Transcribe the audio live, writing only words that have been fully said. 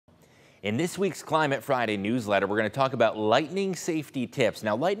In this week's Climate Friday newsletter, we're going to talk about lightning safety tips.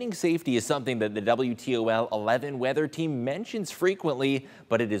 Now, lightning safety is something that the WTOL 11 weather team mentions frequently,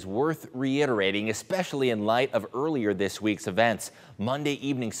 but it is worth reiterating, especially in light of earlier this week's events. Monday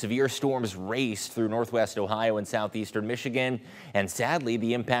evening, severe storms raced through northwest Ohio and southeastern Michigan, and sadly,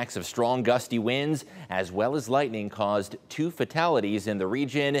 the impacts of strong gusty winds as well as lightning caused 2 fatalities in the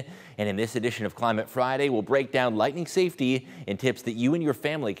region. And in this edition of Climate Friday, we'll break down lightning safety and tips that you and your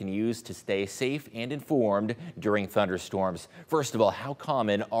family can use to stay safe and informed during thunderstorms. First of all, how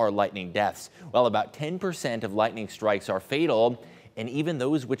common are lightning deaths? Well, about 10% of lightning strikes are fatal, and even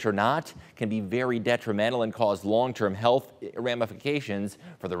those which are not can be very detrimental and cause long-term health ramifications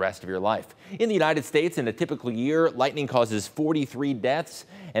for the rest of your life. In the United States, in a typical year, lightning causes 43 deaths,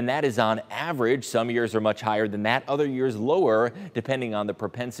 and that is on average. Some years are much higher than that, other years lower, depending on the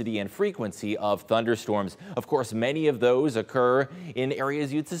propensity and frequency of thunderstorms. Of course, many of those occur in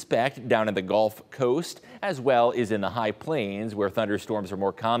areas you'd suspect down in the Gulf Coast, as well as in the high plains where thunderstorms are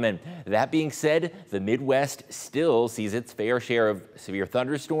more common. That being said, the Midwest still sees its fair share of severe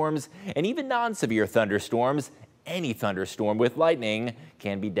thunderstorms, and even non-severe thunderstorms. Any thunderstorm with lightning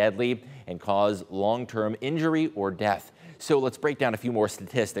can be deadly and cause long-term injury or death. So let's break down a few more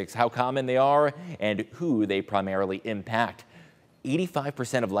statistics, how common they are and who they primarily impact.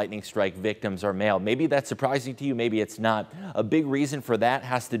 85% of lightning strike victims are male. Maybe that's surprising to you, maybe it's not. A big reason for that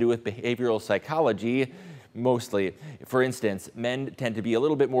has to do with behavioral psychology. Mostly. For instance, men tend to be a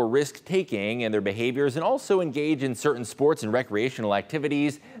little bit more risk-taking in their behaviors and also engage in certain sports and recreational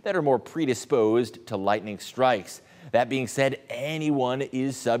activities that are more predisposed to lightning strikes. That being said, anyone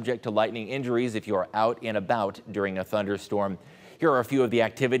is subject to lightning injuries if you are out and about during a thunderstorm. Here are a few of the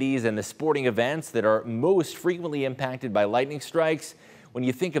activities and the sporting events that are most frequently impacted by lightning strikes. When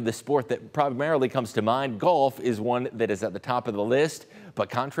you think of the sport that primarily comes to mind, golf is one that is at the top of the list. But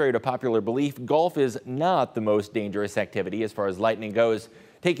contrary to popular belief, golf is not the most dangerous activity as far as lightning goes.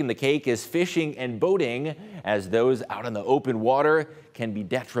 Taking the cake is fishing and boating, as those out in the open water can be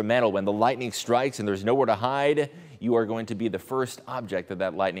detrimental. When the lightning strikes and there's nowhere to hide, you are going to be the first object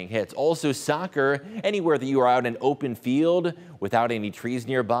that lightning hits. Also soccer, anywhere that you are out in an open field without any trees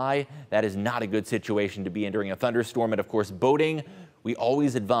nearby, that is not a good situation to be in during a thunderstorm. And of course, boating. We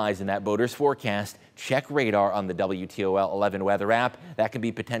always advise in that boater's forecast, check radar on the WTOL 11 weather app. That can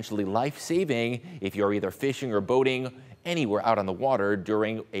be potentially life-saving if you're either fishing or boating anywhere out on the water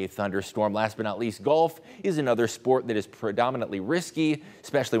during a thunderstorm. Last but not least, golf is another sport that is predominantly risky,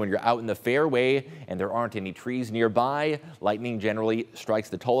 especially when you're out in the fairway and there aren't any trees nearby. Lightning generally strikes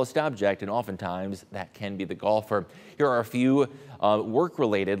the tallest object, and oftentimes that can be the golfer. Here are a few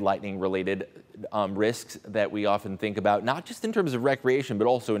work-related, lightning-related risks that we often think about, not just in terms of recreation, but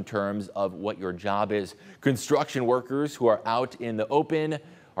also in terms of what your job is. Construction workers who are out in the open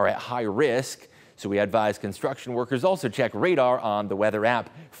are at high risk, so we advise construction workers also check radar on the weather app.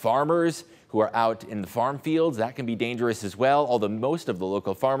 Farmers who are out in the farm fields, that can be dangerous as well, although most of the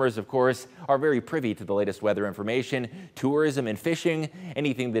local farmers, of course, are very privy to the latest weather information. Tourism and fishing,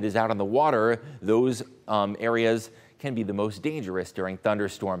 anything that is out on the water, those areas can be the most dangerous during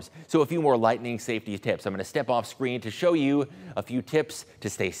thunderstorms. So a few more lightning safety tips. I'm going to step off screen to show you a few tips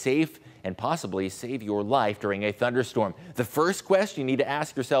to stay safe and possibly save your life during a thunderstorm. The first question you need to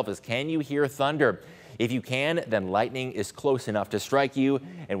ask yourself is, can you hear thunder? If you can, then lightning is close enough to strike you.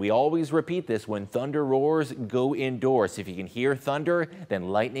 And we always repeat this: when thunder roars, go indoors. If you can hear thunder, then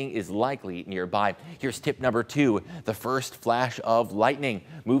lightning is likely nearby. Here's tip number 2, the first flash of lightning.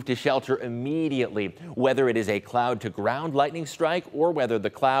 Move to shelter immediately. Whether it is a cloud to ground lightning strike or whether the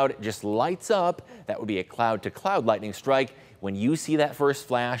cloud just lights up, that would be a cloud to cloud lightning strike. When you see that first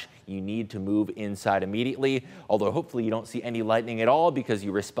flash, you need to move inside immediately, although hopefully you don't see any lightning at all because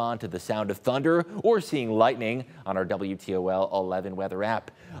you respond to the sound of thunder or seeing lightning on our WTOL 11 weather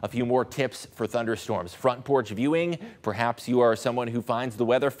app. A few more tips for thunderstorms. Front porch viewing. Perhaps you are someone who finds the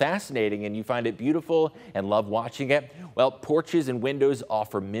weather fascinating and you find it beautiful and love watching it. Well, porches and windows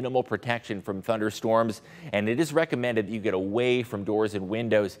offer minimal protection from thunderstorms, and it is recommended that you get away from doors and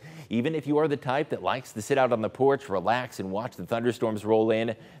windows. Even if you are the type that likes to sit out on the porch, relax, and watch the thunderstorms roll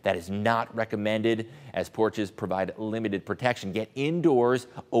in, that is not recommended, as porches provide limited protection. Get indoors,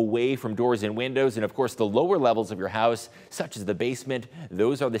 away from doors and windows, and of course the lower levels of your house, such as the basement,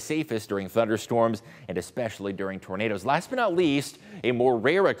 those are the safest during thunderstorms and especially during tornadoes. Last but not least, a more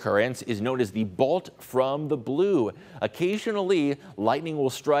rare occurrence is known as the bolt from the blue. Occasionally, lightning will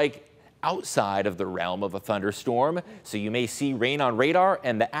strike outside of the realm of a thunderstorm. So you may see rain on radar,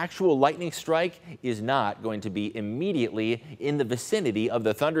 and the actual lightning strike is not going to be immediately in the vicinity of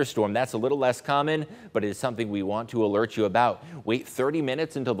the thunderstorm. That's a little less common, but it is something we want to alert you about. Wait 30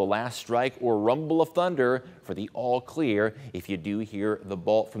 minutes until the last strike or rumble of thunder for the all clear. If you do hear the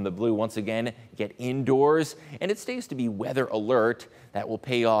bolt from the blue, once again, get indoors. And it stays to be weather alert. That will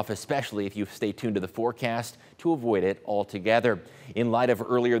pay off, especially if you stay tuned to the forecast to avoid it altogether. In light of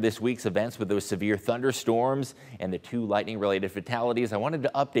earlier this week's events with those severe thunderstorms and the 2 lightning-related fatalities, I wanted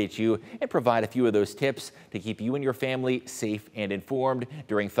to update you and provide a few of those tips to keep you and your family safe and informed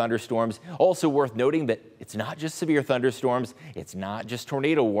during thunderstorms. Also worth noting that it's not just severe thunderstorms, it's not just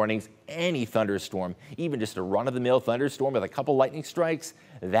tornado warnings. Any thunderstorm, even just a run-of-the-mill thunderstorm with a couple lightning strikes,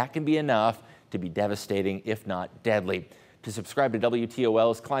 that can be enough to be devastating, if not deadly. To subscribe to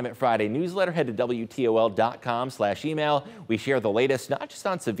WTOL's Climate Friday newsletter, head to WTOL.com/email. We share the latest, not just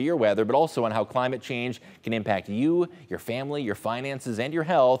on severe weather, but also on how climate change can impact you, your family, your finances, and your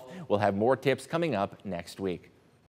health. We'll have more tips coming up next week.